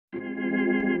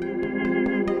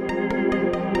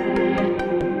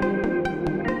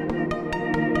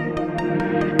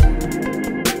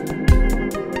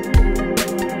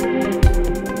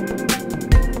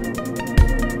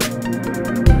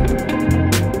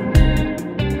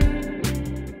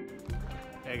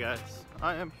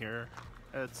I am here.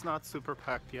 It's not super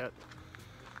packed yet,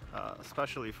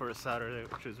 especially for a Saturday,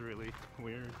 which is really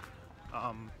weird.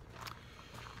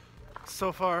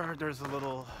 So far, there's a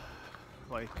little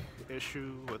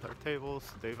issue with our tables.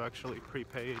 They've actually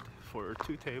prepaid for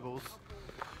 2 tables,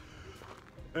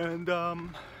 and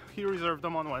he reserved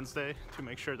them on Wednesday to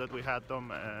make sure that we had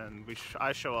them. And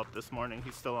I show up this morning.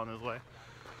 He's still on his way,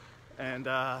 and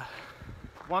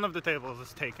one of the tables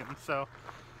is taken. So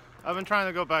I've been trying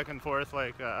to go back and forth.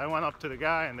 I went up to the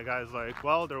guy, and the guy's like,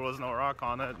 well, there was no rock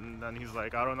on it. And then he's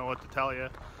like, I don't know what to tell you,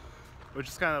 which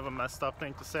is kind of a messed up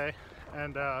thing to say.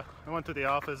 And I went to the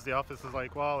office. The office is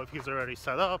like, well, if he's already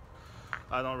set up,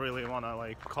 I don't really want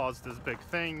to cause this big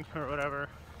thing or whatever.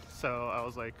 So I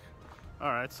was like, all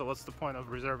right, so what's the point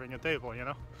of reserving a table, you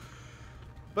know?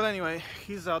 But anyway,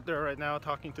 he's out there right now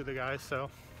talking to the guy, so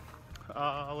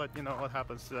I'll let you know what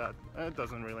happens to that. It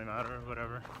doesn't really matter,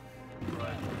 whatever.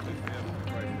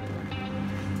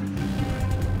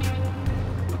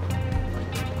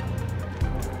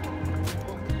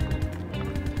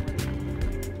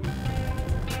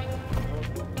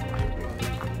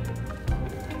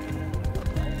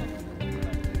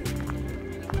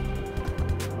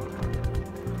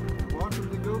 Welcome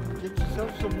to go get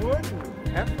yourself some wood and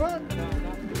have fun.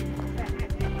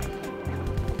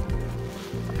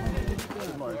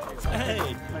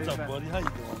 Hey, what's up, buddy? How you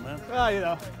doing, man? Oh, you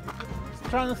know,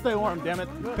 trying to stay warm, damn it.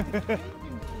 Yeah,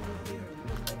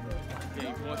 you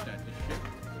watch that, this shit.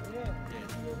 Yeah.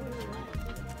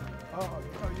 Oh,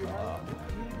 you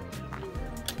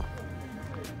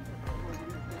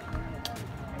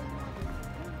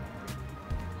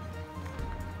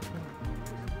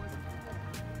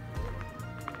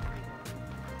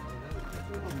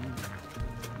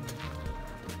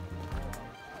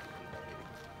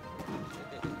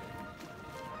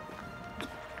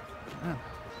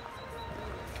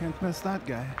Can't miss that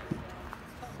guy.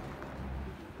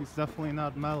 He's definitely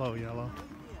not mellow yellow.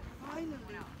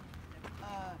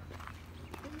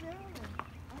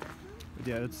 But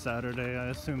yeah, it's Saturday. I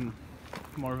assume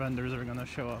more vendors are gonna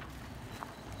show up.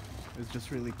 It's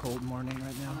just really cold morning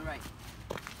right now. On the right.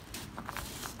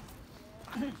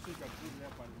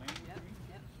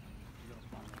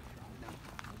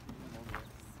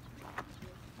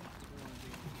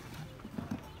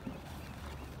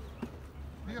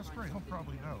 Yeah, straight. He'll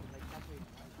probably know.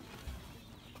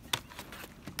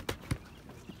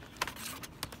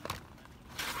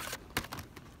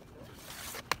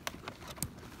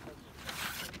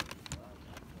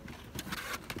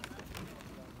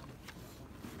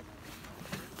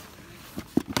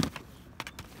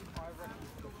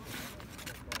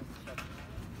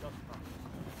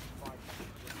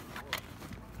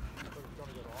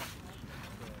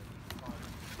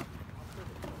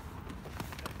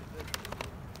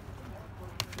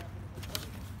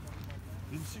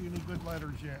 Didn't see any good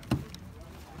letters yet.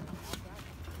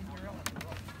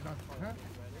 Not, huh?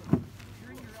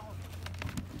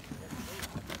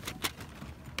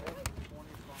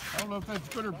 I don't know if that's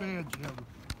good or bad, Jim.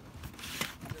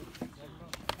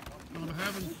 I'm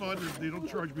having fun and they don't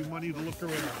charge me money to look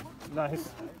around. Nice.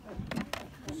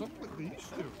 Something like they used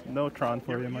to. No Tron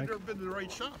for you, You've Mike. never been to the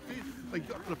right shop. Like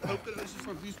up to Poker, this is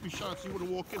what used to be shops. You want to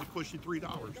walk in, it costs you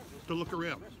 $3 to look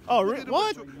around. Oh, They did it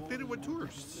what? with- They did it with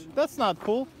tourists. That's not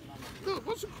cool. No, it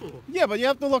wasn't cool. Yeah, but you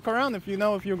have to look around if you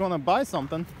know if you're gonna buy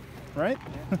something, right?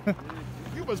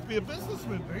 You must be a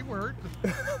businessman. They weren't.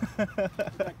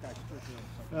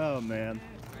 Oh man.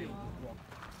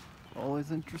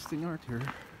 Always interesting art here.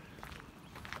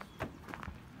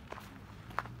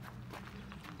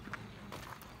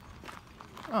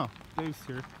 Oh, Dave's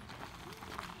here.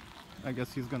 I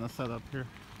guess he's gonna set up here.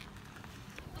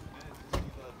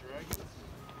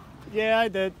 Yeah, I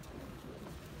did.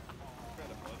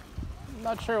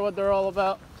 Not sure what they're all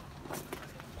about.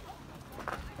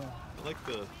 I like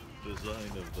the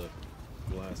design of the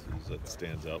glasses that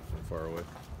stands out from far away.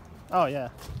 Oh yeah.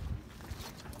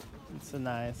 It's a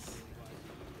nice.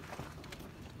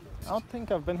 I don't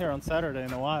think I've been here on Saturday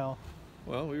in a while.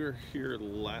 Well, we were here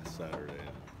last Saturday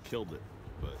and killed it,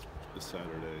 but this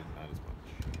Saturday, not as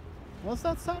much. Was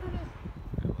that Saturday?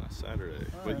 Yeah, last Saturday.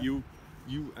 All But right. you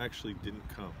actually didn't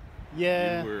come.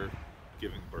 Yeah. You were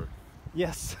giving birth.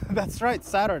 Yes, that's right,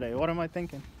 Saturday. What am I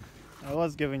thinking? I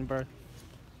was giving birth.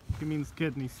 He means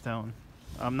kidney stone.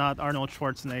 I'm not Arnold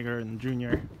Schwarzenegger and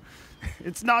Jr.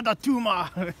 It's not a tumor.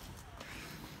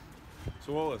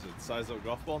 So what was it? Size of a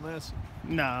golf ball nest?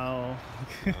 No.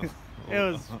 It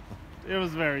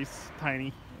was very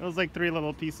tiny. It was like 3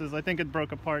 little pieces. I think it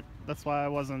broke apart. That's why I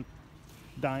wasn't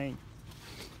dying.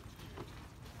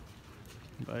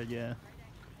 But yeah.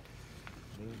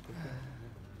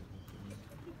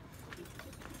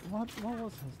 What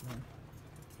was his name?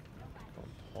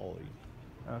 Holly.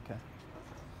 Okay.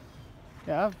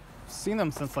 Yeah, I've seen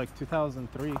him since like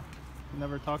 2003.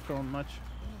 Never talked to him much.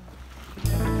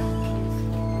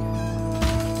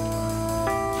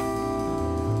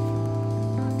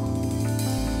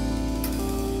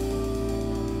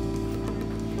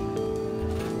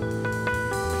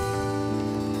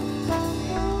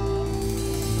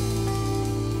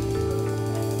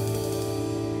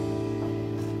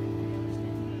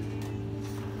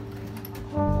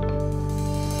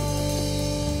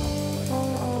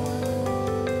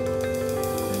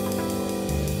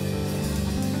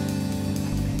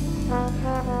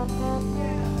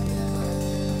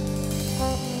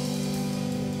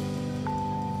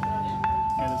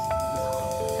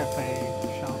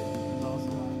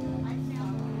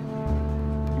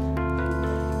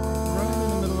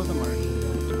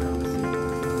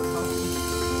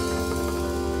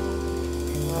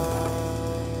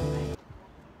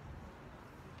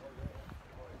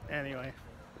 Anyway,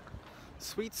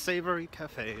 Sweet Savory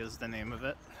Cafe is the name of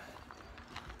it.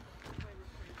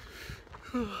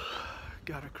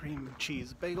 Got a cream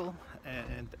cheese bagel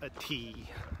and a tea.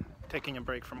 Taking a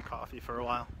break from coffee for a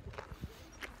while.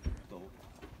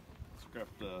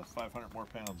 Scrapped 500 more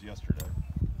pounds yesterday.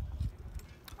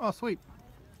 Oh, sweet.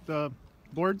 The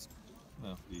boards?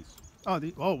 No, these. Oh,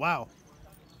 oh wow.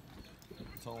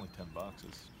 It's only 10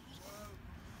 boxes.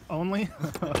 Only?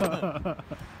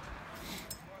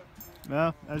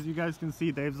 Well, as you guys can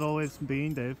see, Dave's always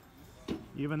being Dave,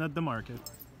 even at the market.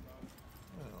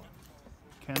 Well,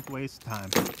 can't waste time.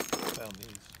 Found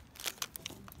these.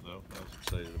 So I was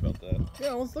excited about that.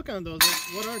 Yeah, I was looking at those.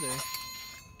 What are they?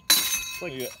 It's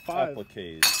like 5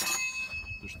 appliques.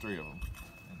 There's 3 of them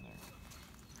in there.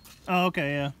 Oh,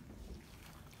 okay, yeah.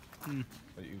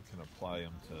 But you can apply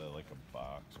them to like a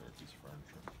box or a piece of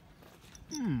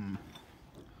furniture.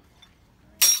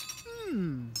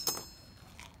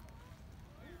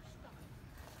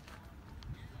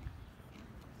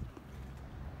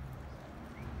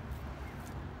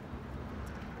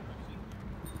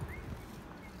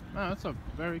 Oh, it's a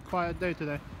very quiet day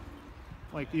today.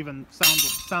 Like even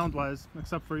sound-wise,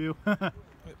 except for you.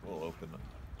 We'll open them.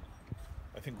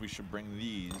 I think we should bring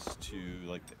these to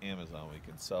like the Amazon. We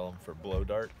can sell them for blow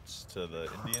darts to the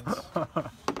Indians.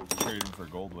 Trade them for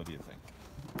gold. What do you think?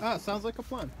 Ah, sounds like a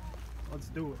plan. Let's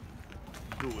do it.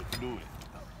 Do it.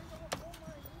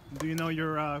 Do you know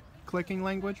your clicking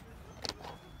language?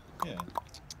 Yeah.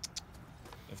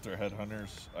 If they're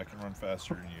headhunters, I can run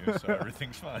faster than you, so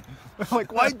everything's fine.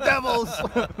 Like white devils!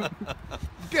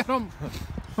 Get them!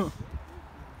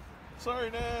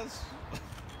 Sorry, Naz.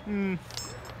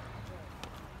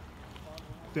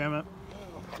 Damn it.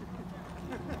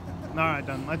 Alright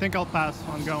then, I think I'll pass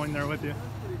on going there with you.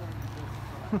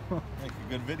 Make a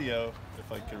good video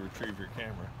if I can retrieve your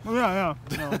camera. Oh, yeah.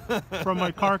 No, from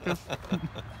my carcass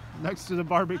next to the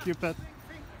barbecue pit.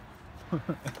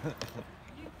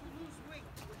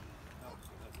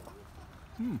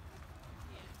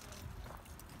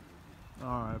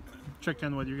 Alright, check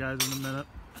in with you guys in a minute.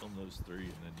 Film those 3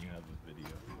 and then you have a video.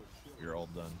 You're all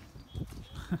done.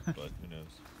 But who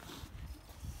knows?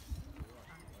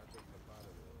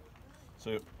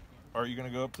 So, are you going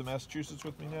to go up to Massachusetts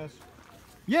with me, Naz?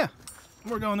 Yeah,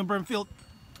 we're going to Brimfield.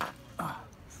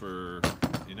 For,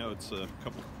 you know, it's a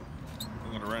couple... I'm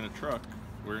going to rent a truck.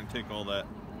 We're going to take all that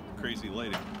crazy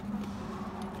lighting.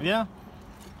 Yeah,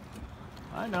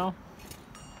 I know.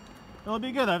 It'll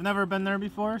be good. I've never been there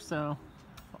before, so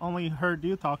only heard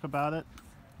you talk about it.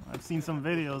 I've seen some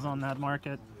videos on that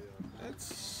market.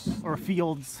 It's... Or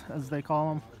fields, as they call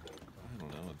them. I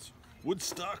don't know. It's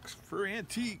Woodstock for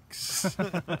antiques.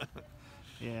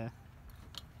 Yeah.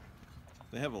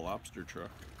 They have a lobster truck.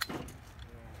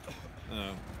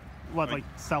 What, like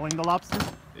selling the lobster?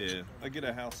 Yeah. I get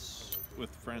a house with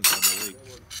friends on the lake.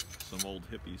 Some old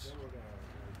hippies.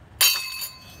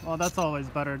 Well, that's always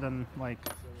better than, like,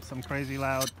 some crazy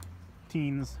loud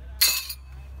teens.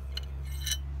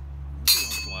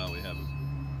 Once in a while we have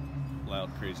a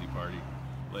loud, crazy party.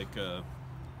 Like the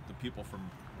people from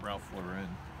Ralph Lauren,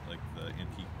 like the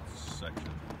antique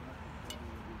section,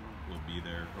 will be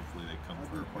there. Hopefully they come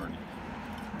for a party.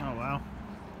 Oh, wow.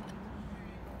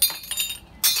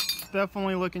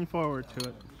 Definitely looking forward to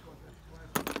it.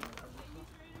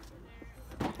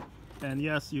 And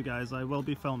yes, you guys, I will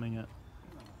be filming it.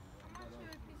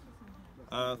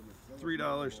 $3,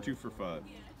 2 for $5.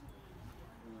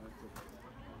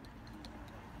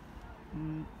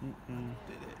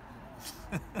 Did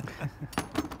it.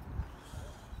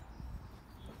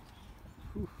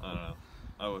 I don't know.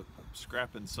 I was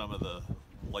scrapping some of the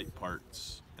light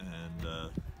parts, and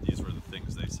these were the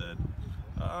things they said.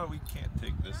 We can't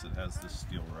take this. It has this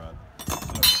steel rod.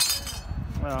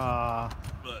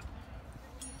 But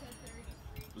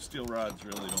the steel rods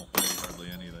really don't weigh hardly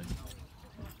anything.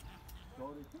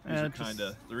 These are kind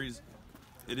of the reason.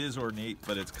 It is ornate,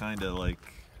 but it's kind of like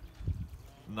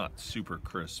not super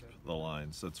crisp, the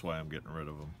lines. That's why I'm getting rid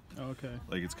of them. Okay.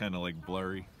 Like it's kind of like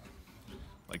blurry.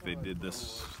 Like they did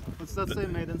this. What's that say?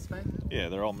 Made in Spain? Yeah,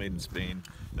 they're all made in Spain.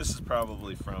 This is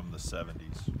probably from the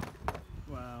 70s.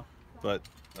 Wow. But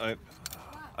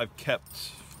I've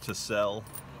kept to sell,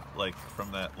 like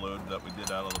from that load that we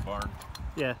did out of the barn.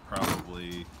 Yeah.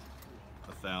 Probably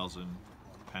 1,000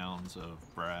 pounds of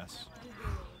brass,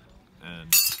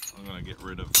 and I'm gonna get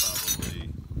rid of probably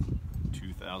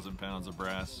 2,000 pounds of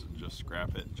brass and just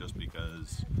scrap it, just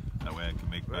because that way I can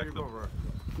make back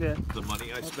the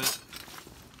money I spent.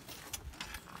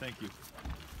 Thank you.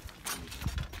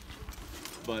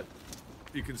 But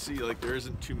you can see, like, there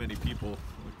isn't too many people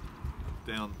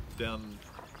down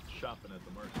shopping at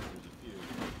the market. There's a few.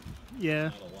 Yeah.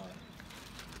 Not a lot.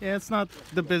 Yeah, it's not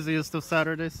the busiest of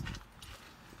Saturdays.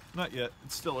 Not yet.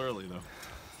 It's still early though.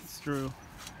 It's true.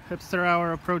 Hipster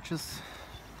hour approaches.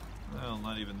 Well,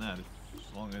 not even that.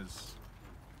 As long as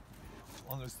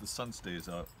the sun stays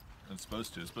up, and it's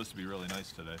supposed to. It's supposed to be really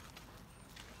nice today.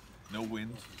 No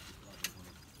wind.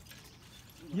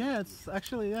 Yeah, it's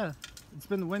actually, yeah. It's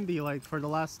been windy like for the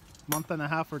last month and a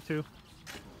half or two.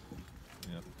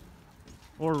 Yep.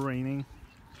 Or raining.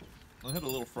 I had a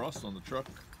little frost on the truck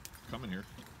coming here.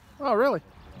 Oh, really?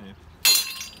 Yeah.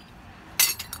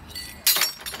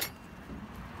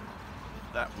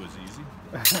 That was easy.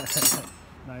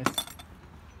 Nice.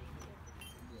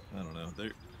 I don't know.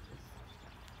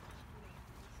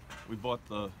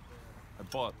 I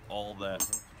bought all that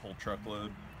whole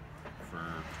truckload for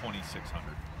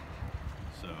 $2,600.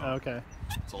 So Okay.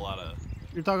 it's a lot of.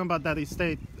 You're talking about that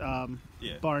estate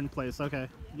Yeah. barn place. Okay.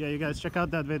 Yeah, you guys check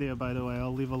out that video, by the way.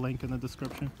 I'll leave a link in the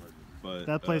description. But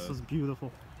That place was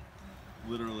beautiful.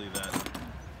 literally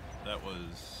that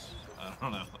was, I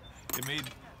don't know. It made,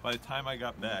 by the time I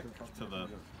got back to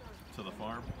the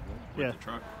farm with Yeah. the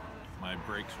truck, my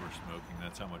brakes were smoking.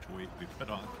 That's how much weight we put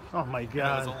on. Oh my And it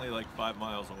god. was only like 5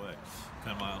 miles away,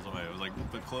 10 miles away. It was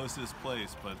like the closest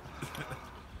place, but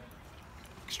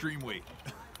extreme weight.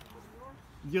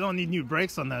 You don't need new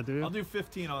brakes on that, do you? I'll do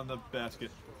 15 on the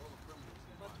basket.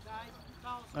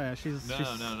 Oh yeah, she's.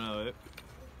 No.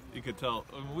 You could tell.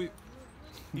 I mean,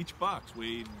 each box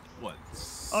weighed what?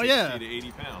 60 Oh, yeah. to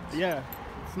 80 pounds. Yeah,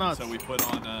 it's nuts. So we put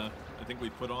on. I think we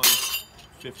put on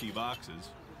 50 boxes.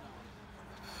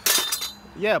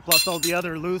 Yeah, plus all the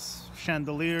other loose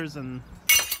chandeliers and.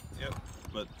 Yep.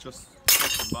 But just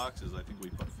the boxes, I think we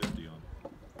put 50 on.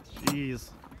 Jeez.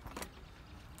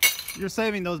 You're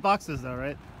saving those boxes though,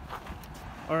 right?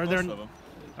 Or Most of them.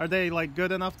 are they like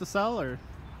good enough to sell or?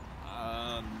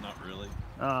 Not really.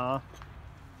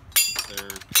 They're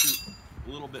a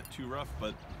little bit too rough,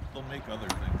 but they'll make other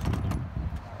things with them.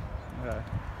 Okay.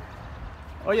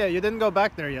 Oh yeah, you didn't go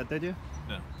back there yet, did you?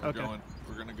 No. Okay.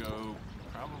 We're gonna go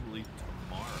probably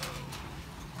tomorrow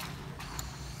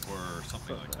or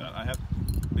something like that. I have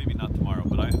maybe not tomorrow,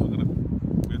 but we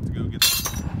have to go get.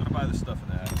 I'm gonna buy the stuff in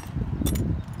the attic.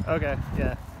 Okay,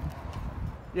 yeah.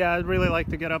 Yeah, I'd really like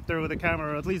to get up there with a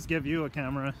camera, or at least give you a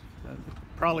camera. It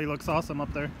probably looks awesome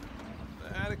up there.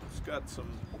 The attic's got some.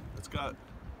 It's got.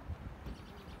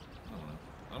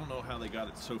 I don't know how they got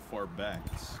it so far back.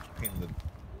 It's pain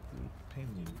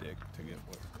in the dick to get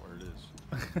where it is.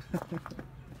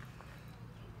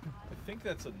 I think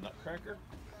that's a nutcracker,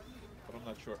 but I'm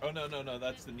not sure. Oh no,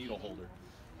 that's the needle holder.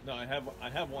 No, I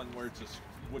have one where it's a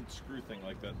wood screw thing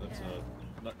like that. That's a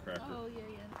nutcracker. Oh, yeah.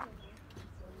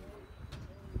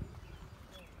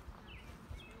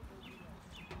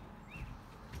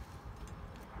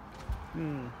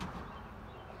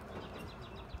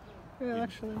 Yeah,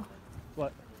 actually.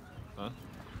 What? Huh?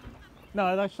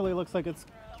 No, it actually looks like it's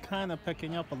kind of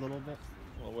picking up a little bit.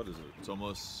 Well, what is it? It's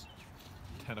almost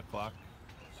 10 o'clock,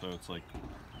 so it's like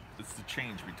it's the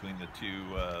change between the two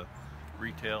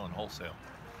retail and wholesale.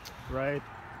 Right.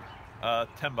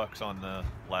 $10 on the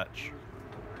latch.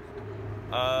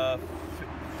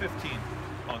 15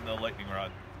 on the lightning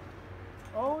rod.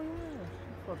 Oh yeah,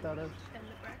 that's what that is. And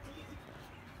the bracket?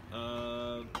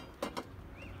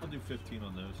 I'll do 15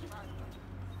 on those.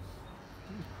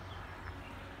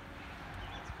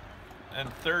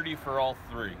 And 30 for all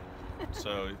three.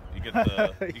 So you get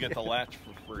the latch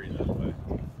for free that way.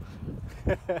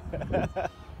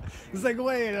 It's like,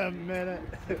 wait a minute.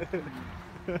 Alright,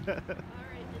 and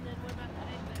then what about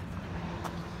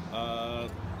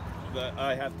the egg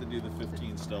I have to do the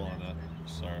 15 still on that.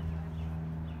 Sorry.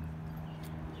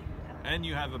 And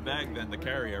you have a bag then to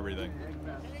carry everything.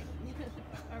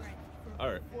 All right. For All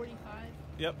right. 45.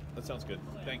 Yep, that sounds good.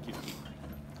 Thank you.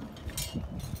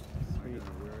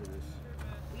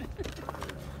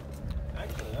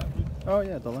 Actually, that would Oh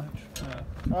yeah, the latch.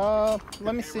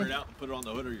 Let me see. hammer it out and put it on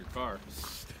the hood of your car.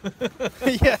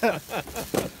 Yeah.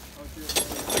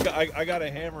 I got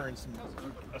a hammer and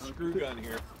a screw gun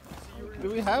here. Do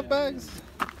we have bags?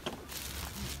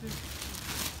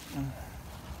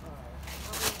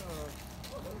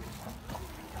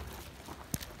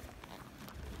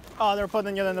 Oh, they're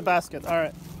putting it in the basket. All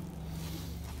right.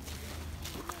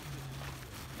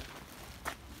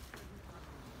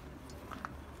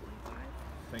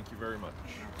 Thank you very much.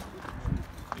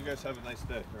 You guys have a nice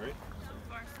day, all right? So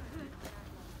far, so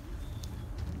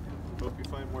good. Hope you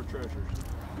find more treasures.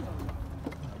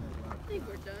 I think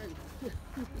we're done.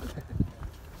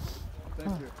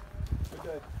 Thank you. Good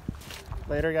day.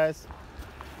 Later, guys.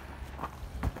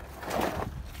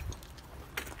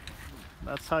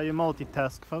 That's how you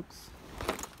multitask, folks.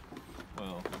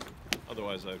 Well,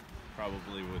 otherwise I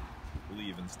probably would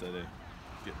leave instead of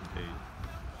getting paid.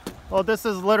 Well, this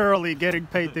is literally getting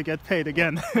paid to get paid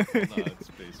again. No, it's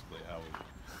basically how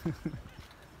we...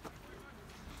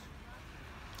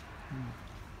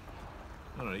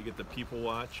 I don't know, you get the people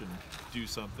watch and do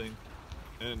something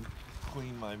and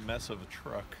clean my mess of a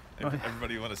truck. And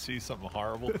everybody want to see something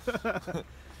horrible?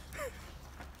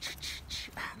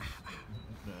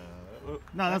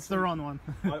 No, that's the wrong one.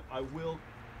 I will.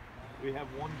 We have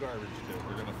one garbage tote.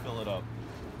 We're gonna fill it up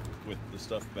with the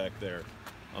stuff back there.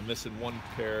 I'm missing one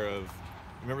pair of.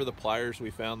 Remember the pliers we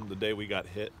found the day we got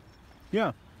hit?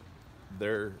 Yeah.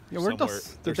 They're Yeah, somewhere.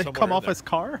 did they somewhere come in off there. his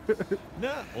car?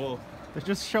 No. Well, They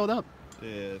just showed up.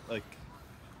 yeah, like.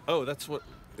 Oh, that's what.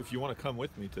 If you want to come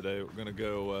with me today, we're gonna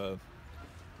go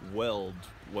weld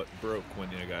what broke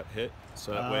when you got hit,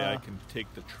 so that way I can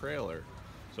take the trailer.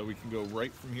 So we can go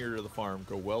right from here to the farm,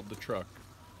 go weld the truck,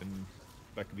 and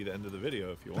that could be the end of the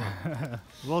video if you want.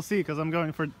 We'll see, because I'm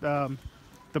going for the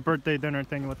birthday dinner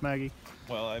thing with Maggie.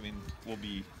 Well, I mean, we'll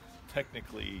be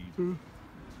technically,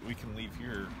 we can leave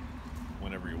here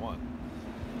whenever you want.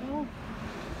 Well,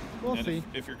 we'll And see.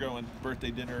 if you're going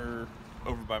birthday dinner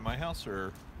over by my house,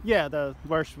 or Yeah,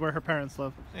 where her parents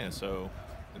live. yeah, so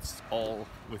it's all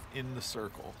within the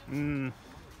circle.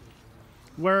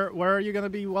 Where are you gonna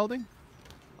be welding?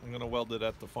 I'm gonna weld it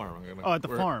at the farm. At the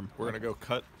farm. We're gonna go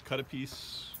cut a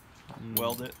piece,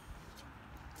 weld it.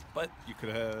 But we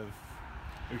can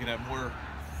have more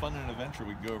fun and adventure.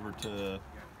 We can go over to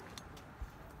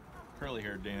Curly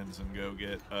Hair Dan's and go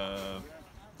get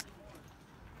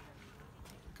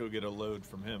a load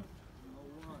from him.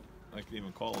 I could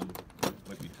even call him.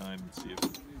 Might be time and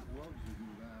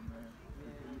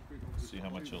see how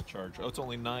much he'll charge. Oh, it's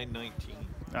only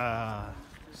 $9.19.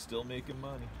 Still making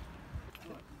money.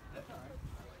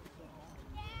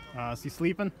 Is he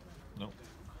sleeping? Nope.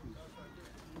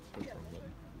 Push wrong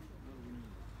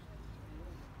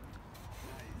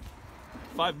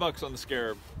button. $5 on the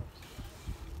Scarab.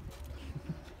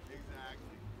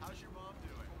 Exactly. How's your mom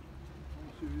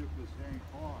doing?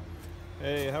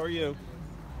 Hey, how are you?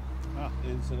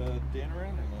 Is Dan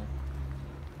around or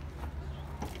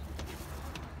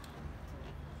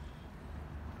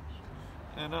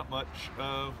no? Not much.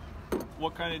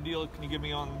 What kind of deal can you give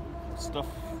me on stuff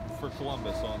for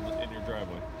Columbus in your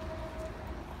driveway?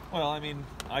 Well, I mean,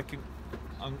 I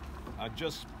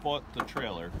just bought the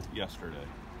trailer yesterday,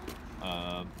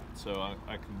 so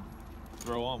I can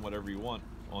throw on whatever you want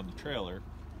on the trailer,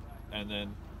 and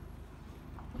then.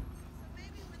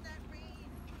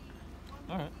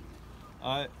 All right.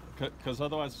 Because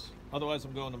otherwise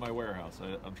I'm going to my warehouse.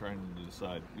 I'm trying to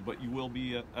decide. But you will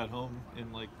be at home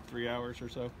in like 3 hours or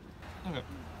so? Okay.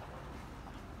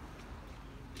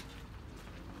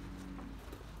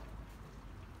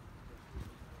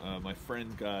 My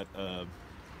friend got,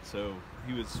 so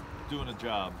he was doing a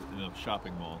job in a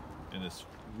shopping mall, and this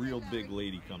real big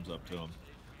lady comes up to him,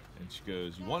 and she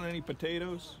goes, "You want any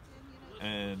potatoes?"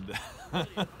 And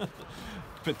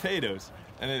potatoes.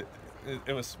 And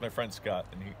it was my friend Scott,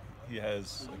 and he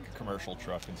has like a commercial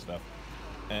truck and stuff,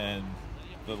 and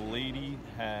the lady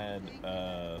had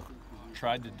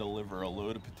tried to deliver a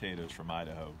load of potatoes from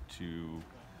Idaho to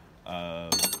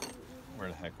where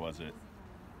the heck was it,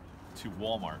 to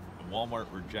Walmart, and Walmart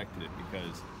rejected it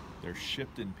because they're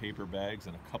shipped in paper bags,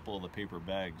 and a couple of the paper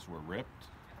bags were ripped,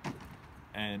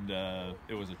 and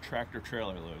it was a tractor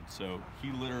trailer load, so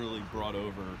he literally brought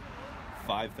over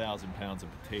 5,000 pounds of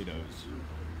potatoes.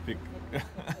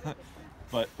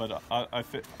 but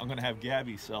I'm gonna have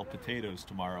Gabby sell potatoes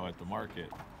tomorrow at the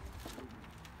market,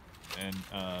 and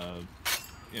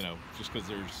you know, just because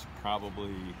there's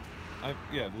probably I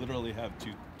literally have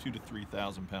 2,000 to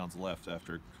 3,000 pounds left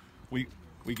after we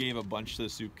gave a bunch to the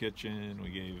soup kitchen. We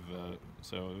gave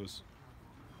so it was.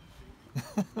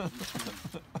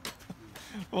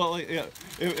 Well, yeah,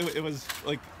 it was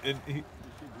like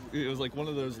it was like one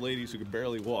of those ladies who could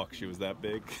barely walk. She was that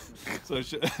big, so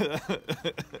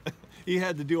he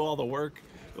had to do all the work,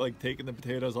 like taking the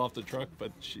potatoes off the truck.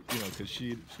 But she, because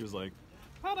she was like,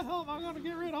 how the hell am I going to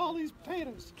get rid of all these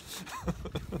potatoes?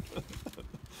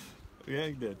 Yeah,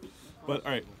 he did. But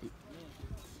all right.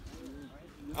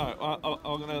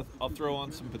 I'll throw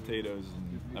on some potatoes,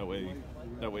 and that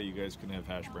way you guys can have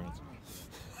hash browns.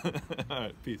 All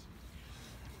right, peace.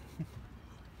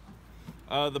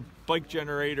 The bike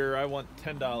generator, I want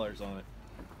 $10 on it.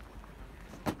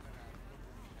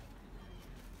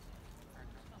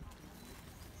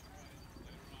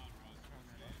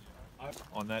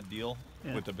 On that deal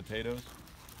with the potatoes,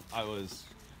 I was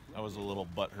a little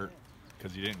butthurt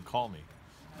because you didn't call me.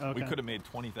 Okay. We could have made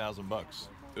 $20,000.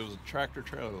 It was a tractor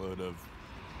trailer load of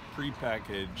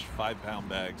pre-packaged 5-pound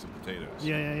bags of potatoes.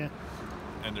 Yeah.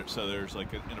 And so there's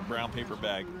like in a brown paper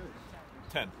bag,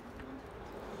 10.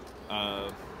 In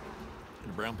a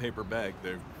brown paper bag,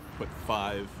 they put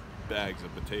 5 bags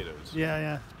of potatoes.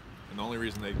 Yeah. And the only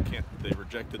reason they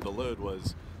rejected the load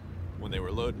was when they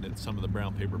were loading it, some of the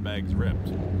brown paper bags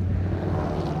ripped.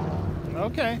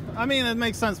 Okay. I mean, it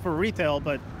makes sense for retail,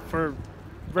 but for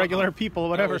regular people,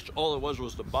 whatever. All it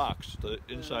was the box. The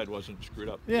inside wasn't screwed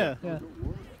up. Yeah.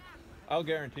 I'll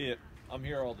guarantee it. I'm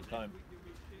here all the time.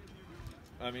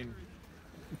 I mean,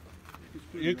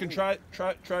 you can try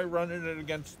running it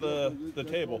against the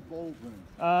table.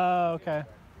 Okay.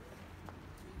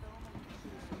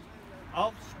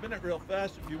 I'll spin it real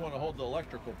fast if you want to hold the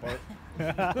electrical part.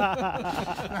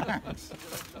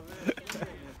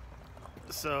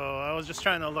 So I was just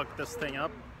trying to look this thing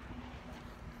up.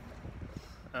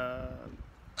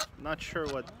 Not sure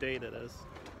what date it is.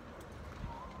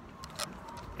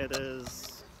 It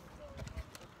is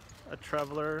a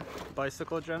Traveler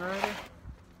bicycle generator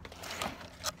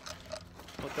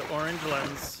with the orange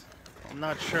lens. I'm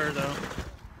not sure though.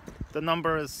 The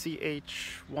number is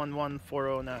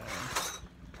CH11409.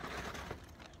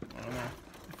 I don't know.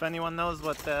 If anyone knows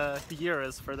what the year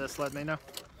is for this, let me know.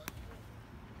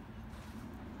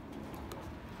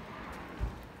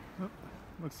 Oh,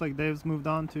 looks like Dave's moved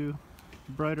on to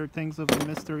brighter things of the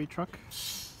mystery truck.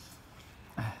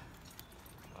 I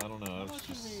don't know. It's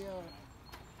just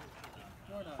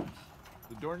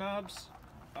the doorknobs.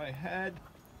 I had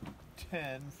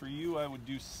 10. For you, I would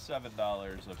do $7 a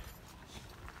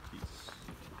piece.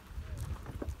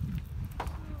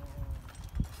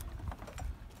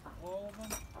 All of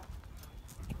them?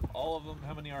 All of them?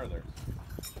 How many are there?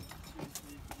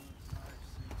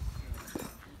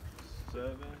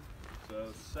 7.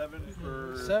 So 7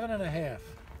 for... 7.5.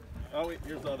 Oh wait,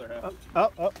 here's the other half. Oh.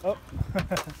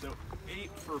 So 8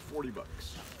 for $40. I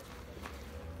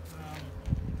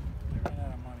ran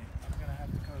out of money. I'm gonna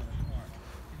have to go to the car.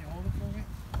 Can you hold it for me?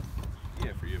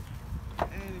 Yeah, for you.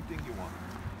 Anything you want.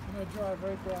 I'm gonna drive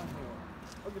right down here.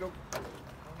 Okay, doke. I'm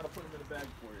gonna put them in a bag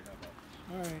for you. How about?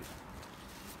 All right.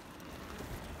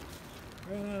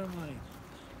 Ran out of money.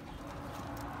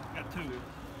 Got 2.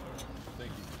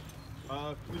 Thank you.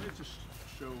 Can you just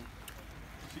show?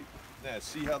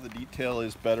 See how the detail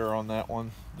is better on that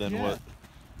one than what?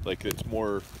 Like it's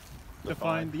more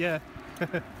defined. Yeah.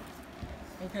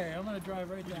 Okay, I'm gonna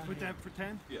drive right down. Put that for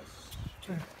 10? Yes.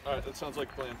 All right, that sounds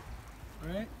like a plan. All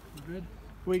right, you good?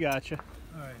 We got you.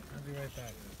 All right, I'll be right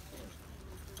back.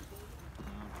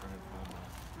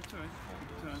 That's all right.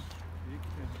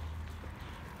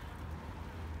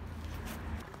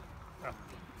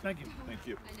 Thank you. Thank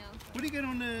you. I know. What do you get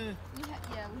on the... We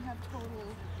have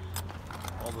total.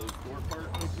 All those door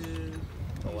parts,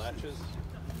 the latches.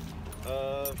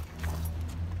 I'll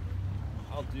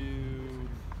do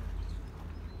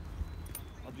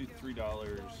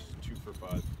 $3, 2 for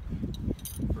 $5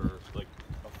 for like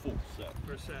a full set.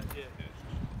 Per set, yeah.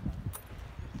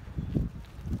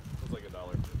 It's like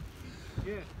 $1.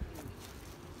 Yeah.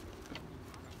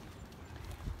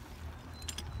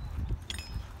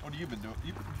 What have you been doing?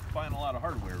 You've been buying a lot of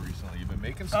hardware recently. You've been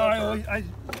making stuff?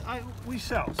 We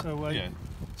sell, so yeah.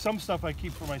 Some stuff I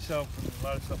keep for myself, and a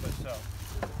lot of stuff I sell.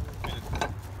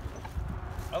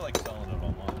 I like selling it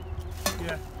online.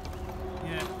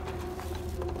 Yeah.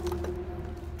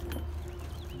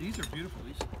 These are beautiful,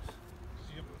 these things.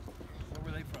 Yep. Where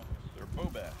were they from? They're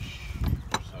Bobash.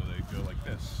 So they go like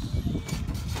this.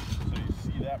 So you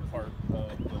see that part of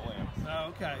the lamp. Oh,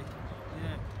 okay.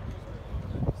 Yeah.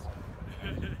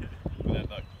 And then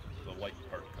the light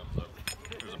part comes up.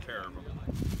 There's a pair of them.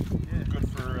 Yeah. Good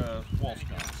for wall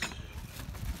sconce.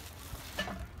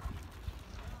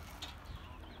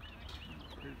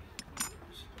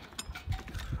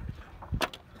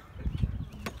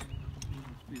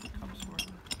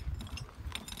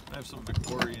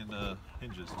 Victorian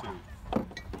hinges too.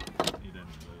 Need any of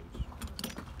those?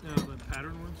 Yeah, the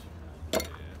pattern ones. Yeah.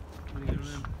 What are you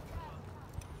doing?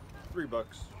 $3.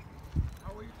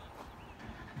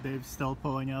 Dave's still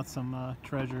pulling out some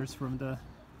treasures from the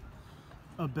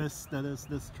abyss that is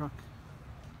this truck.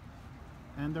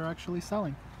 And they're actually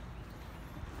selling.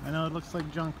 I know it looks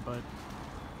like junk, but...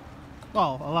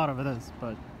 Well, a lot of it is,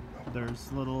 but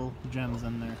there's little gems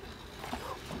in there.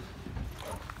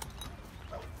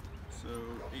 So,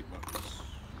 $8.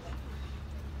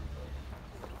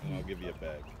 And I'll give you a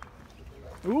bag.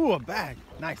 Ooh, a bag!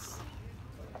 Nice!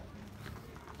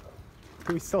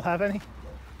 Do we still have any?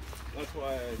 That's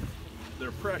why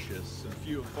they're precious and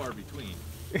few and far between.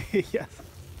 Yes.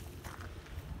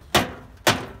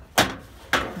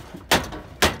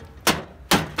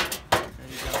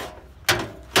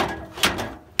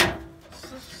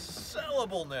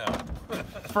 Sellable now.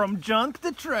 From junk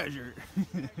to treasure.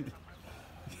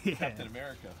 Yeah. Captain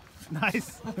America.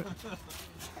 Nice.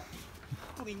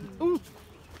 Ooh.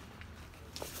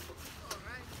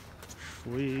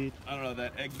 Sweet. I don't know,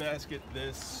 that egg basket,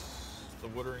 this, the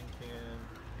watering can,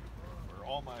 or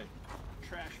all my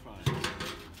trash finds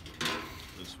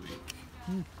this week.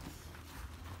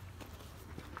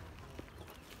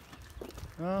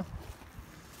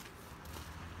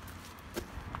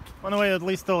 Want to wait at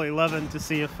least till 11 to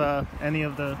see if any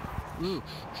of the...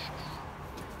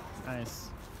 Nice.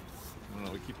 I don't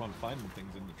know, we keep on finding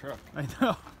things in the truck. I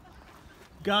know.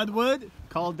 God wood?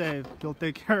 Call Dave. He'll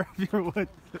take care of your wood.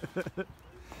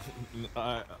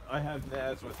 I have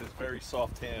Naz with his very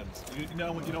soft hands. You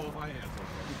know what my hands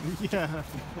are. Yeah.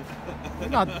 They're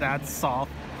not that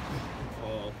soft.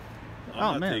 Well, I'm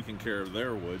Oh, not man. taking care of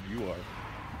their wood, you are.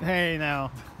 Hey,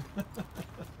 now.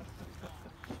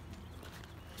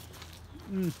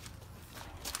 Can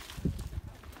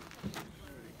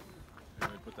I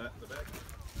put that in the bag?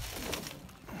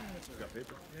 Got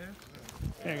paper? Yeah.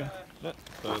 There you go.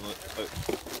 No, I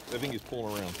think he's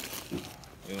pulling around.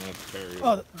 You don't have to carry it.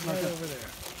 Oh, Right over there.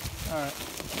 all right.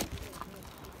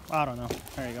 I don't know.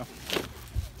 There you go.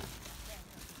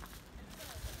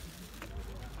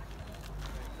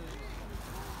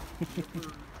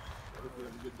 Hopefully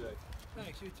have a good day.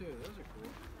 Thanks, you too. Those are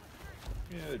cool.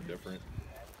 Yeah, they're different.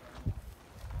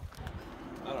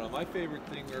 I don't know, my favorite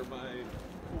thing are my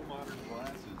cool modern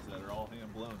glasses that are all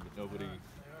hand blown, but They are cool,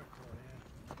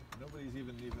 yeah. nobody's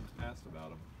even asked about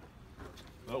them.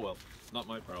 Oh well, not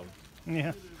my problem.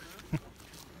 Yeah.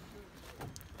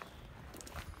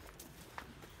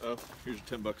 Oh, here's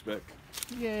your $10 back.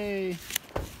 Yay.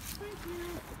 Thank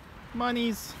you.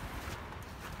 Monies.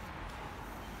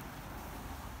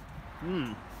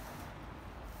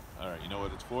 Alright, you know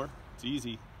what it's for? It's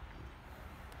easy.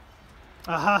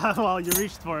 Well, you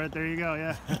reached for it. There you go,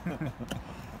 yeah.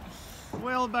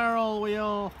 Wheelbarrow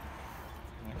wheel.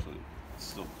 Actually, it's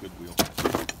still a good wheel.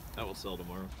 That will sell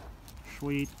tomorrow.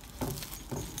 Sweet.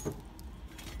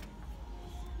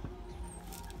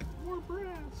 More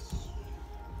brass.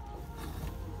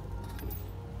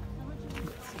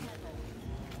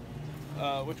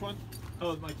 Which one?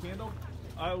 Oh, my candle?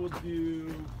 I will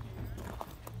do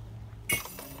 $3.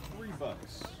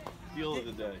 Deal of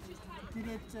the day.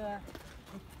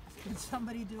 Did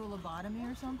somebody do a lobotomy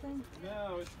or something?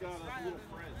 No, it's got a little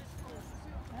friend.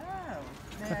 Oh,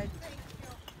 may I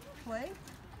play?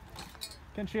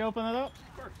 Can she open it up?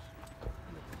 Of course.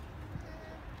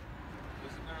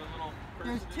 Isn't there a little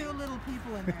There's person? two little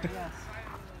people in there, yes.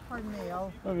 Pardon me,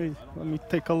 I'll... Let me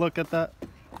take a look at that.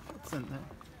 What's in there?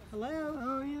 Hello?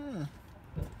 Oh yeah.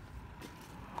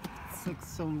 It's like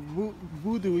some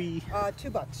voodoo-y.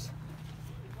 $2.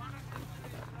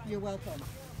 You're welcome.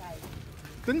 Bye.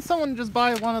 Didn't someone just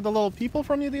buy one of the little people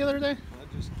from you the other day?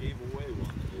 I just gave away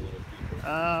one to the little people.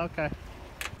 Okay.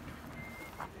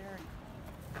 There.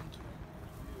 And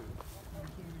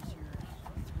here's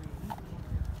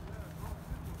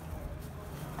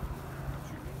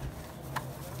your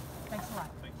 3. Thanks a lot.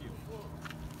 Thank you.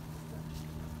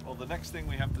 Well, the next thing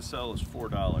we have to sell is $4.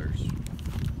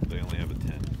 They only have a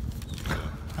 10.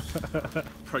 So,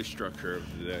 price structure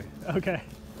of the day. Okay.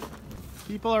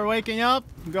 People are waking up,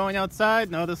 going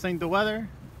outside, noticing the weather.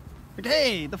 Like,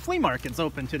 hey, the flea market's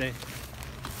open today.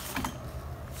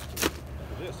 Look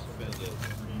at this. Found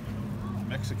a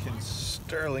Mexican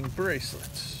sterling bracelet.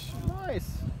 Nice.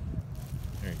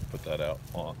 Here, you can put that out.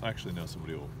 Oh, actually, no,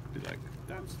 somebody will be like,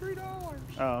 that's $3.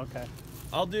 Oh, okay.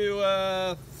 I'll do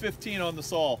 15 on the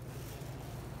Sol.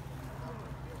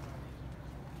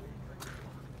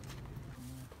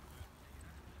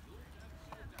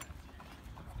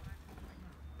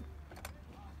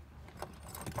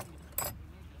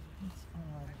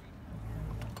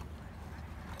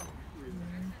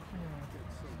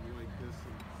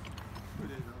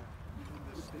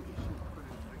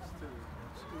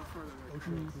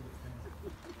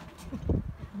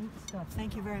 Neat stuff.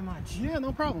 Thank you very much. Yeah,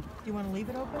 no problem. Do you want to leave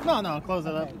it open? No, no, close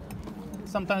it up.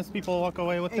 Sometimes people walk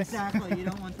away with things. Exactly. You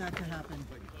don't want that to happen.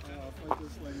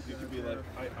 You could be like,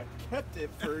 I kept it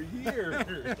for years.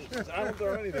 I don't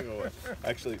throw anything away.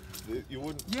 Actually, you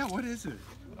wouldn't. Yeah, what is it?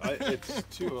 It's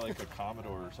too like a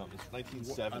Commodore or something. It's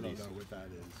 1970s. I don't know what that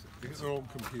is. It's an old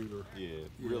computer. Yeah,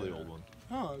 really old one.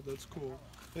 Oh, that's cool.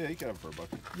 Yeah, you can have it for $1.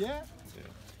 Yeah? Yeah.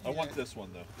 I want this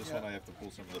one though. This one I have to pull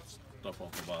some of that stuff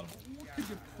off the bottom. What could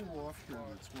you pull off here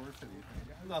that's worth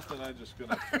anything? Nothing. I'm just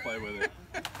gonna play with it.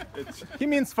 It's He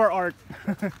means for art.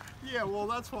 Yeah, well,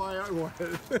 that's why I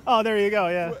wanted it. Oh, there you go,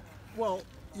 yeah. Well,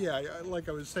 yeah, like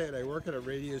I was saying, I work at a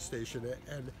radio station,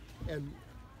 and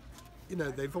you know,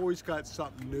 they've always got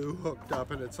something new hooked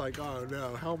up, and it's like, oh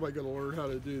no, how am I going to learn how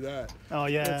to do that? Oh,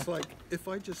 yeah. It's like, if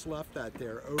I just left that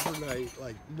there overnight,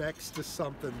 like next to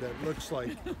something that looks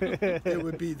like it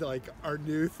would be like our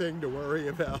new thing to worry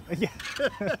about. Yeah.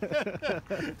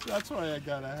 That's why I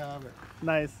got to have it.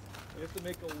 Nice. you have to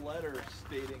make a letter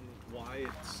stating why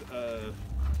it's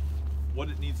what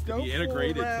it needs to Don't be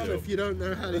integrated fool around to. if you don't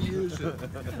know how to use it.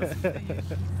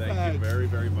 Thank you very,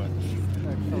 very much.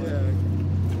 Yeah.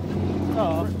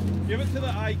 Oh. Give it to the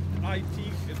IT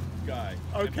guy.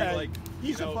 And be Okay. like,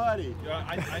 He's you know, a buddy.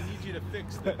 I need you to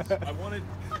fix this. I wanted.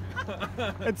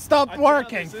 It stopped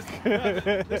working.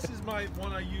 This is my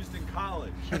one I used in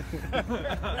college. Thanks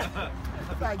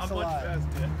I'm a much lot.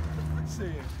 faster. See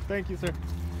you. Thank you, sir.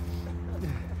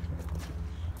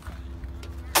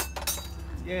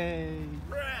 Yay.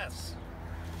 Press.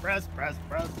 Press, press,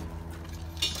 press.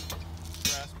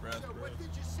 Press, press, What did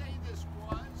you say this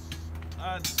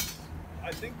was?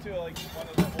 I think to like one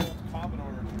of the old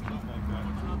Commodores or something like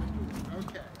that.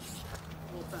 Okay.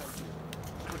 Well, thank you.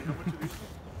 How much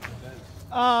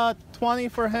are these? 20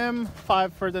 for him,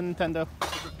 5 for the Nintendo.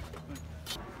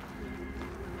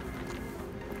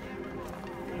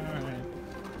 Alright.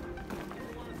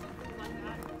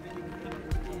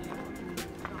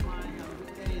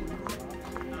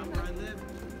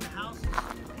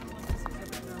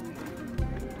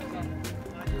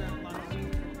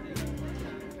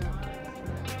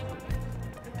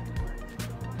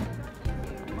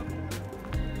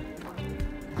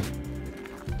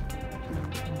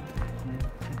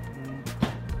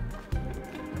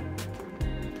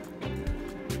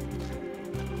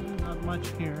 Not much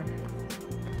here.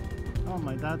 Oh,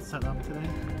 my dad's set up today.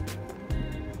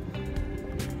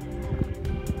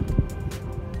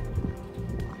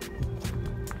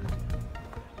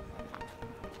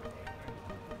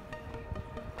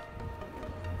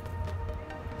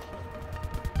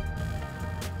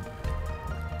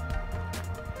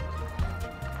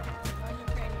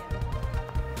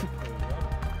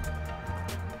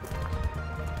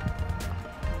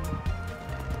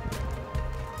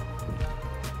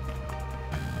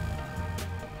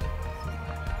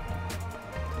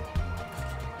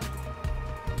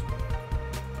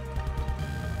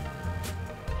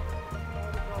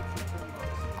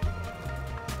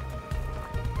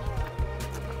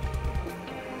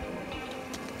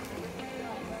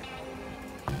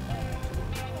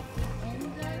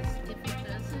 End does, if it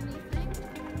does anything.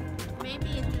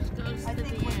 Maybe it just goes I to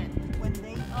think the end. when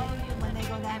they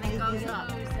go down, And it goes they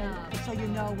up. and so you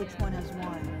know which one has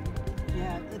won.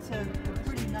 Yeah, it's a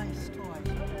pretty nice toy.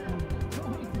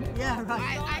 Yeah,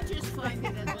 right. I just find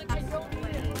it as a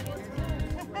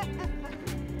display.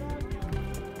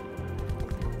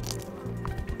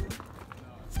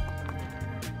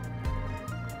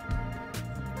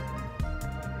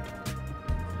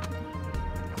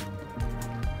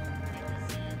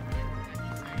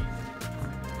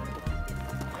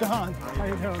 Don, how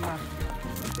you doing, man?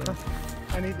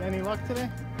 Any luck today?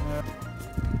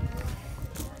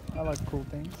 I like cool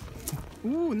things.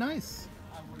 Ooh, nice.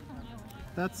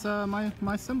 That's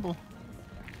my symbol.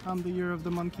 I'm the year of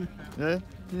the monkey. Yeah?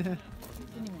 Yeah.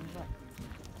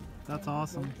 That's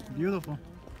awesome. Beautiful.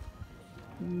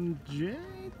 Jade?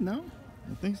 No?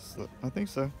 I think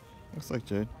so. Looks like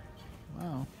Jade.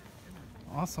 Wow.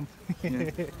 Awesome. Yeah.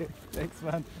 Thanks,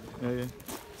 man. Yeah.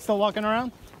 Still walking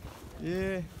around?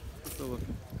 Yeah. Still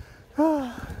looking.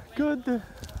 Good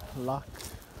luck.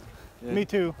 Yeah. Me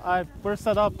too. We're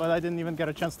set up, but I didn't even get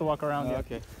a chance to walk around yet.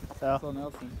 Okay. So, So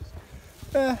Nelson.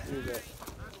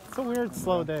 it's a weird,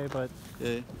 slow day, but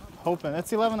Yeah. hoping.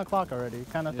 It's 11 o'clock already.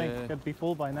 Kind of think Yeah. it'd be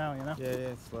full by now, you know? Yeah,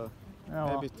 it's slow. Oh,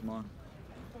 well. Maybe tomorrow.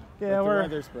 Yeah, But the we're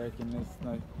weather's breaking. It's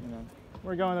like,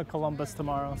 we're going to Columbus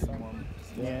tomorrow, so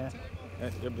yeah.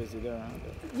 You're busy there, aren't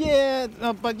Yeah,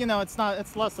 but you know, it's not.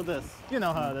 It's less of this. You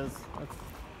know how it is. It's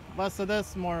less of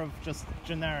this, more of just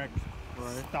generic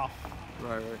Right. stuff.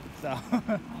 Right. So,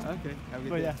 Okay. Have a good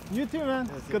but day. yeah, you too, man.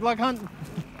 Yes, Good luck hunting.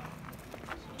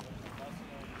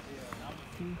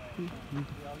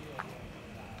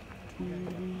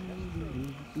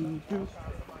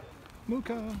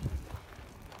 Mooka.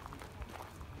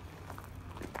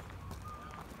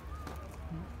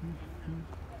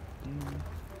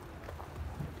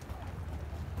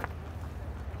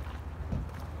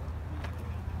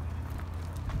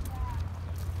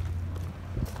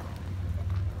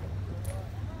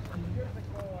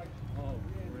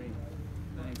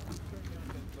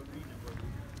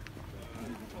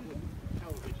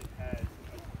 Television had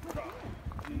a truck,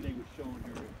 and they were showing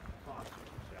her costumes.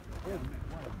 Oh man,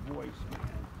 what a voice, man.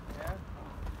 Yeah.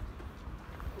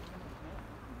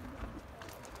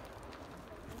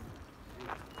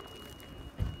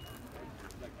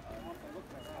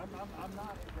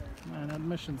 Man, that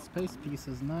mission space piece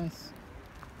is nice.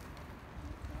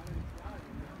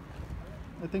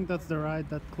 I think that's the ride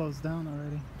that closed down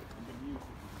already.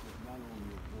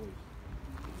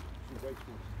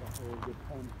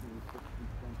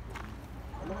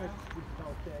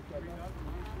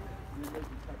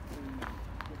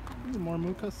 Ooh, more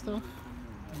Mooka stuff.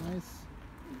 Nice.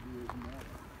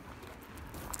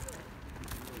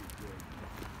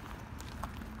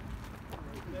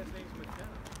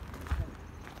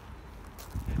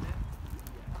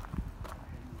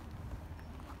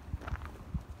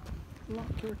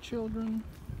 Lock your children.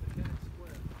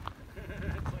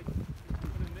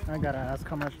 I gotta ask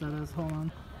how much that is. Hold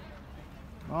on.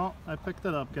 Well, I picked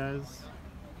it up, guys.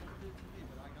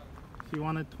 If you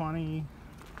wanted 20,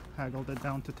 haggled it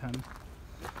down to 10.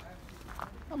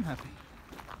 I'm happy.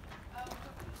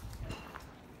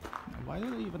 Why do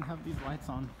they even have these lights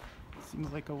on?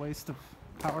 Seems like a waste of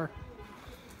power.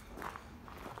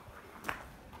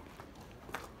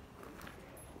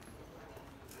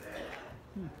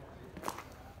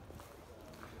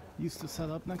 Used to set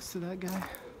up next to that guy.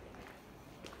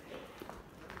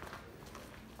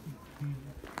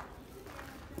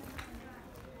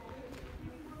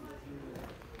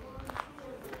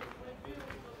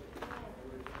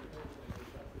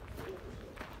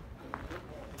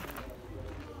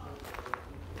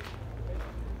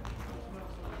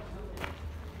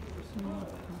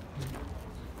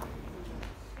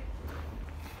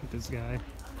 This guy.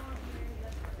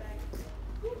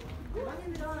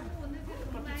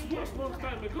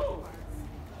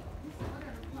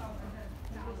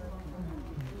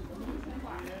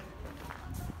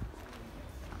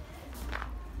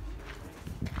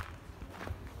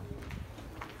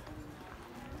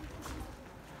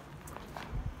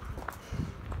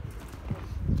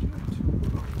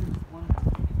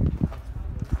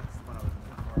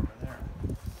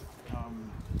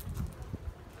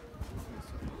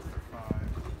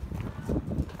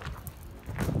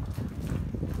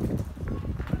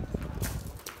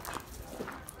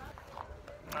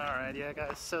 Yeah,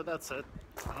 guys, so that's it.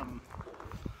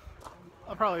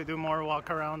 I'll probably do more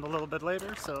walk around a little bit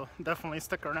later, so definitely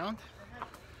stick around.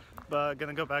 But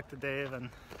gonna go back to Dave and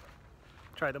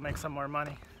try to make some more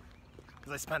money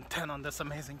because I spent 10 on this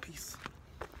amazing piece.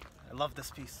 I love this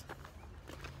piece.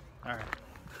 All right.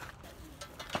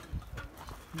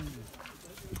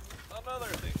 Another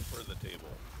thing for the table.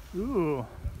 Ooh.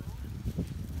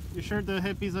 You sure the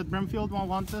hippies at Brimfield won't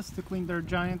want this to clean their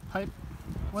giant pipe?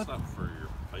 It's not for your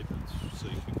pipe, it's so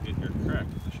you can get your crack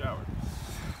in the shower.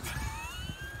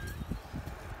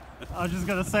 I was just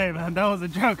gonna say, man, that was a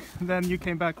joke. Then you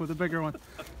came back with a bigger one.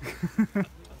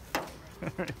 All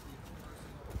right.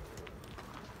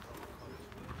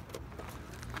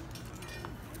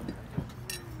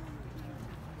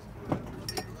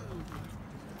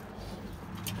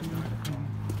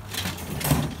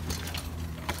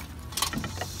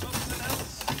 Something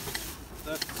else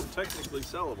that's technically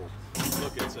sellable.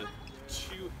 Look, it's a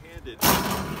two-handed. This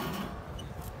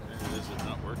is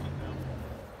not working now.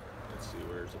 Let's see,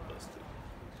 where's it busted?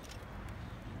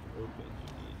 Open, you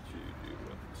need to do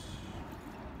what?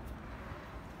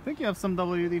 I think you have some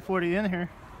WD-40 in here.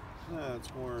 Nah,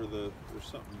 it's more of the, there's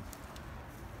something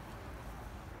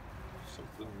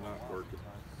not working.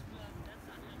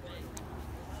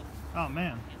 Oh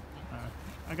man,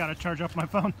 I gotta charge up my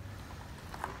phone.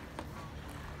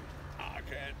 I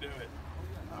can't do it.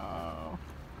 Oh,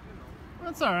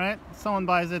 that's all right. If someone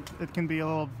buys it, it can be a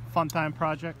little fun time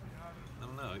project. I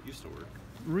don't know, it used to work.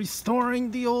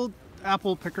 Restoring the old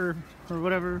apple picker or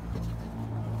whatever.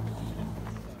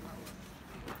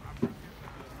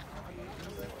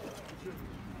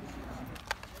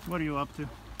 What are you up to?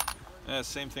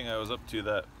 Same thing I was up to.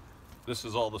 That this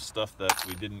is all the stuff that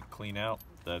we didn't clean out.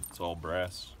 That's all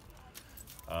brass.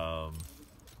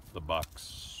 The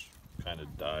box kind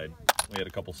of died. We had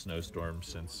a couple snowstorms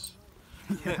since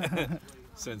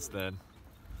since then,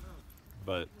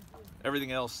 but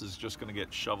everything else is just going to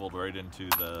get shoveled right into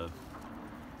the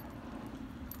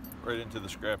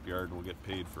scrapyard. We'll get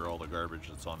paid for all the garbage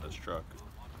that's on this truck.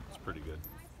 It's pretty good.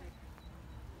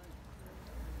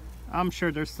 I'm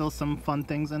sure there's still some fun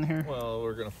things in here. Well,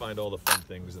 we're going to find all the fun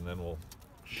things and then we'll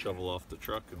shovel off the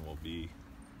truck and we'll be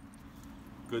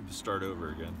good to start over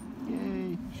again.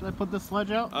 Yay. Should I put the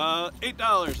sledge out?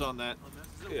 $8 on that.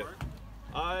 Yeah.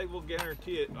 I will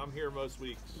guarantee it. I'm here most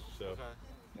weeks, so. Okay.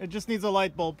 It just needs a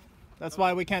light bulb. That's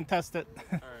why we can't test it.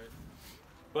 All right.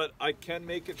 But I can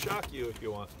make it shock you if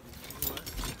you want.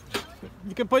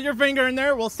 You can put your finger in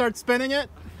there. We'll start spinning it.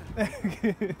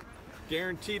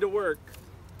 Guaranteed to work.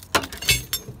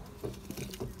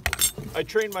 I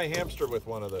trained my hamster with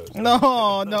one of those.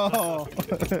 No, no.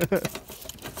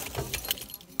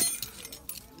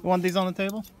 You want these on the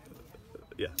table?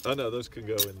 Yeah. Oh no, those can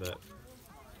go in that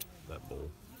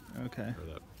bowl. Okay. Or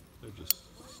that, they're just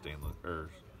stainless or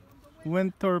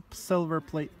Winthrop silver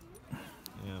plate.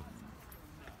 yeah.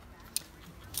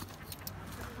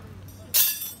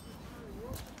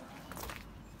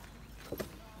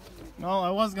 Well,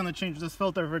 I was gonna change this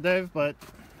filter for Dave, but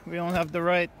we don't have the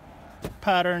right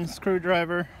pattern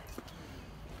screwdriver.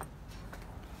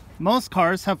 Most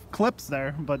cars have clips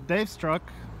there, but Dave's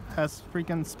truck has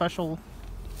freaking special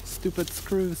stupid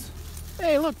screws.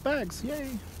 Hey, look, bags, yay.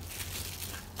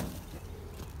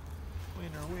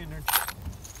 Wiener.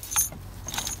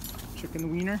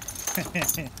 Chicken wiener.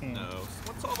 No.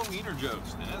 What's all the wiener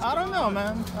jokes, man? I don't know,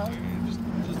 man.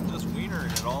 Just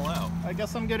wienering it all out. I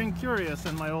guess I'm getting curious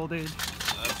in my old age.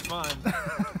 That's fine.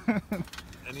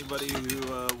 Anybody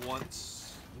who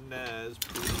wants Naz,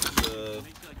 please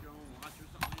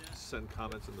send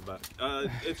comments in the back.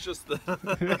 It's just the.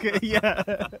 Okay, yeah.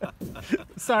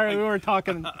 Sorry, we were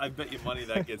talking. I bet you money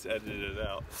that gets edited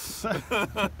out.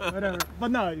 Whatever.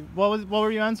 But no, what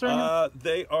were you answering?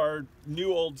 They are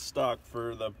new old stock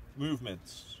for the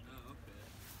movements.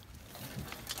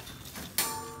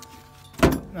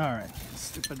 All right,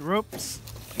 stupid ropes.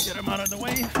 Get them out of the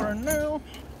way for now.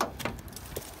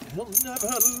 He'll never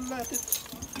let it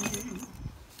be.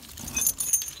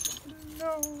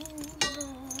 No.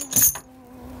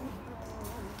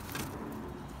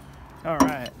 All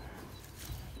right.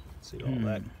 See all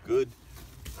that good.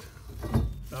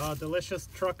 Oh, delicious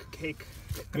truck cake.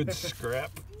 Good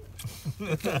scrap. I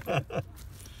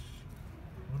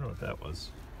wonder what that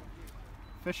was.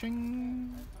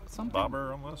 Fishing something?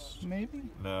 Bobber almost? Maybe?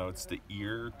 No, it's the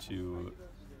ear to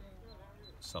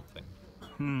something.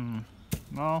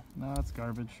 No, that's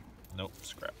garbage. Nope,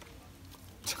 scrap.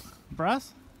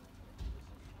 Brass?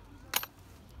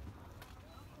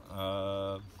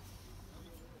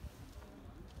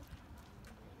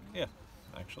 Yeah,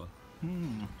 actually.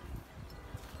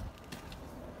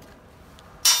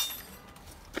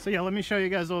 So yeah, let me show you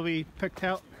guys what we picked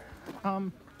out.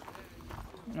 All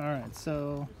right,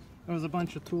 so there was a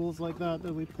bunch of tools like that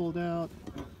we pulled out.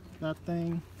 That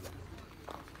thing,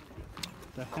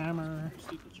 the hammer,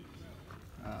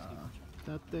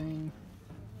 that thing,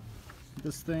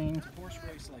 this thing,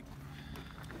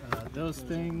 those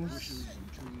things,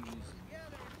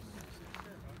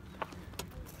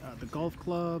 the golf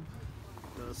club,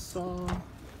 the saw.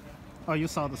 Oh, you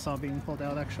saw the saw being pulled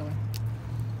out actually.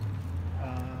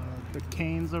 The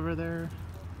canes over there,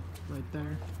 right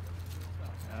there.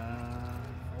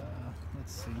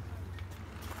 Let's see.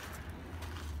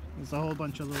 There's a whole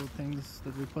bunch of little things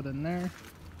that we put in there.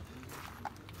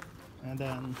 And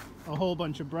then a whole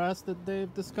bunch of brass that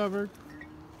Dave discovered.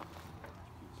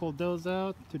 Pulled those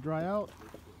out to dry out.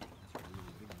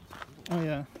 Oh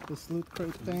yeah, this loot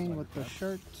crate thing with the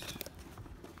shirt.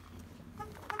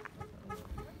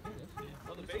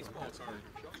 Oh, the baseball card.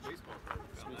 Baseball card.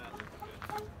 Found that.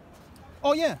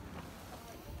 Oh yeah.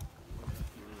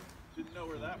 Didn't know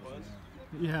where that was.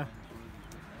 Yeah.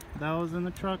 That was in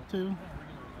the truck too.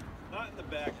 Not in the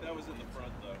back. That was in the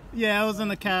front though. Yeah, it was in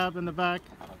the cab in the back.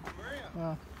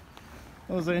 That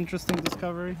was an interesting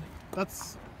discovery.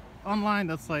 That's online.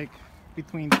 That's like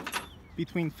between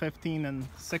 15 and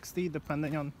 60,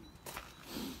 depending on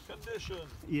condition.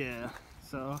 Yeah.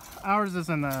 So ours is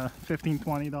in the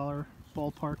 $15-20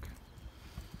 ballpark.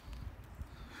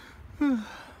 You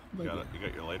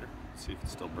got your lighter? See if it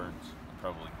still burns.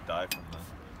 You'll probably die from the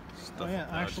stuff. Oh yeah,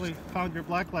 I actually found your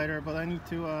black lighter, but I need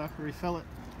to refill it.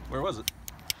 Where was it?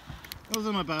 It was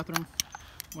in my bathroom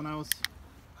when I was.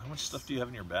 How much stuff do you have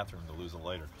in your bathroom to lose a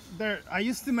lighter? There, I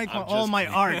used to make all my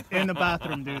art in the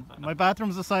bathroom, dude. My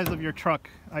bathroom's the size of your truck.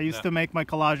 I used to make my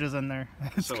collages in there.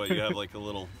 So what, you have like a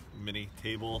little mini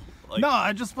table? Like no,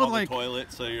 I just put on like the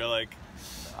toilet, so you're like.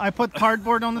 I put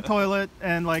cardboard on the toilet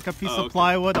and like a piece Oh, of okay.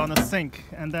 plywood on a sink,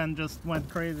 and then just went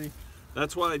crazy.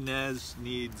 That's why Naz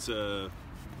needs a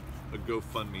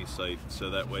GoFundMe site, so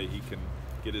that way he can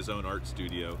get his own art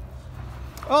studio.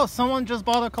 Oh, someone just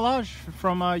bought a collage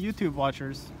from YouTube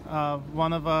watchers.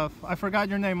 One of I forgot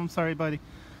your name. I'm sorry, buddy.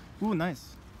 Ooh,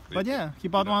 nice. But yeah, he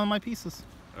bought one of my pieces.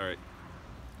 All right.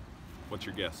 What's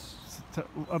your guess?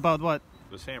 About what?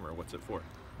 This hammer. What's it for?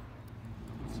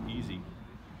 It's easy,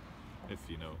 if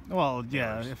you know. Well,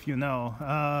 yeah, hammers. if you know.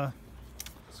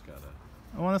 It's got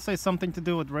a. I want to say something to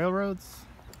do with railroads.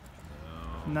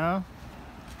 No.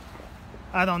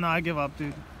 I don't know. I give up,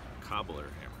 dude. Cobbler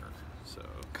hammer. So.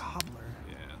 Cobbler.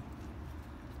 Yeah.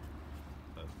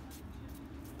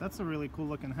 That's a really cool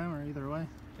looking hammer either way.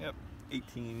 Yep.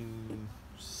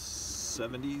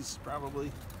 1870s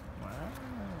probably. Wow.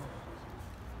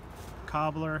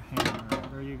 Cobbler hammer.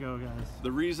 There you go, guys.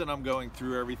 The reason I'm going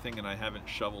through everything and I haven't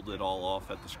shoveled it all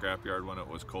off at the scrapyard when it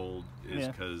was cold is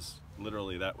because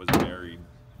literally that was buried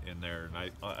in there,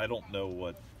 and I don't know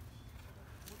what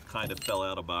kind of fell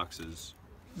out of boxes.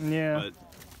 Yeah. But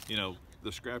you know,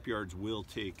 the scrapyards will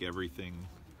take everything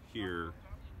here.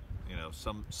 You know,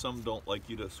 some don't like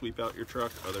you to sweep out your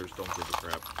truck, others don't give a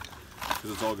crap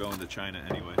because it's all going to China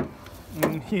anyway.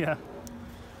 Yeah.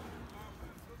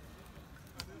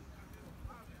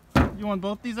 You want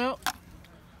both these out?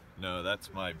 No,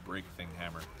 that's my brake thing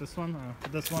hammer. This one?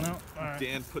 Put this one out? All right.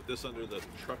 Dan put this under the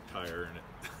truck tire in it.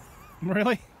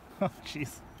 Really? Oh,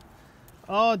 jeez.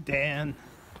 Oh, Dan.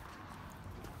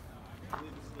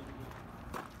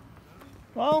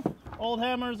 Well, old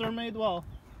hammers are made well.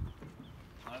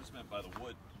 I just meant by the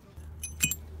wood.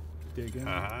 Dig in.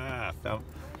 Ah, found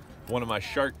one of my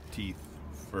shark teeth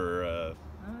for Oh,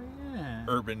 yeah.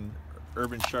 urban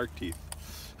shark teeth.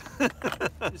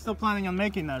 You're still planning on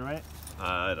making that, right?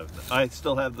 I don't know. I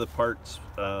still have the parts.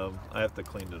 I have to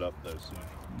clean it up though soon.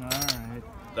 All right.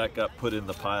 That got put in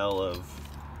the pile of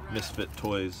misfit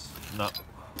toys. Not.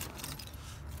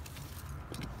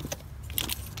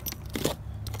 I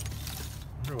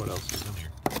wonder what else is in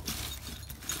here.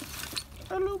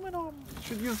 Aluminum.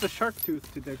 Should use the shark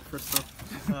tooth to dig for stuff.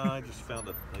 I just found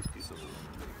a nice piece of aluminum.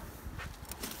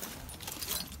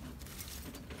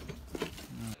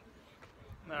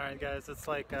 Alright guys, it's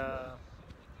like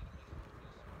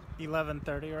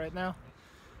 11:30 right now.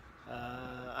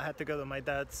 I had to go to my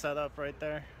dad's setup right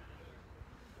there.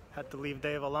 Had to leave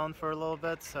Dave alone for a little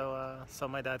bit so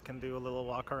my dad can do a little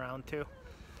walk around too.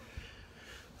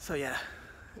 So yeah,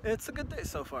 it's a good day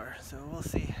so far, so we'll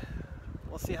see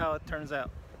how it turns out.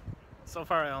 So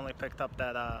far I only picked up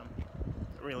that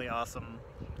really awesome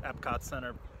Epcot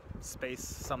Center space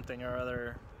something or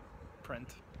other print.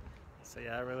 So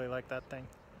yeah, I really like that thing,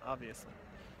 obviously.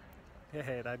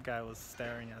 Hey, that guy was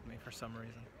staring at me for some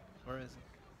reason. Where is he?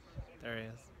 There he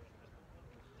is.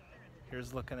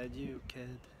 Here's looking at you,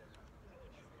 kid.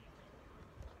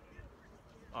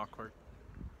 Awkward.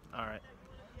 Alright.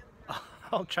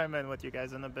 I'll chime in with you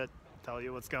guys in a bit, tell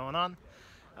you what's going on.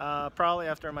 Probably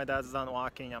after my dad's done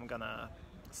walking, I'm gonna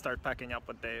start packing up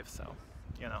with Dave, so,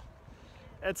 you know.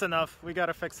 It's enough. We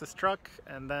gotta fix this truck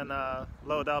and then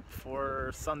load up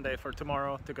for Sunday for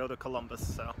tomorrow to go to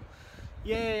Columbus. So,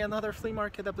 yay, another flea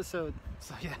market episode.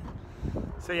 So yeah.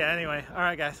 Anyway, all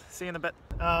right, guys. See you in a bit.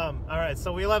 All right.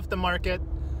 So we left the market.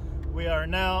 We are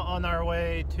now on our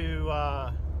way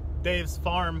to Dave's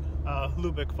farm,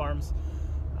 Lubick Farms.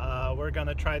 We're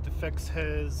gonna try to fix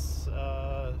his.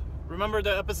 Remember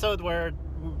the episode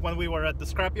when we were at the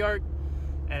scrapyard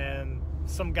and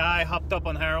some guy hopped up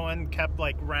on heroin, kept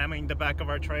like ramming the back of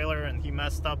our trailer, and he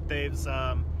messed up Dave's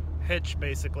hitch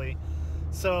basically.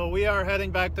 So we are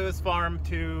heading back to his farm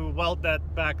to weld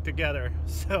that back together.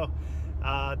 So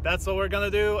that's what we're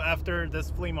gonna do after this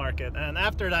flea market, and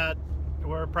after that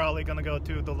we're probably gonna go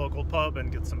to the local pub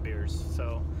and get some beers,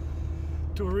 so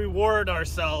to reward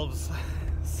ourselves.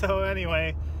 So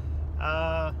anyway,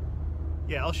 yeah,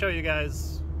 I'll show you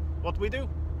guys what we do.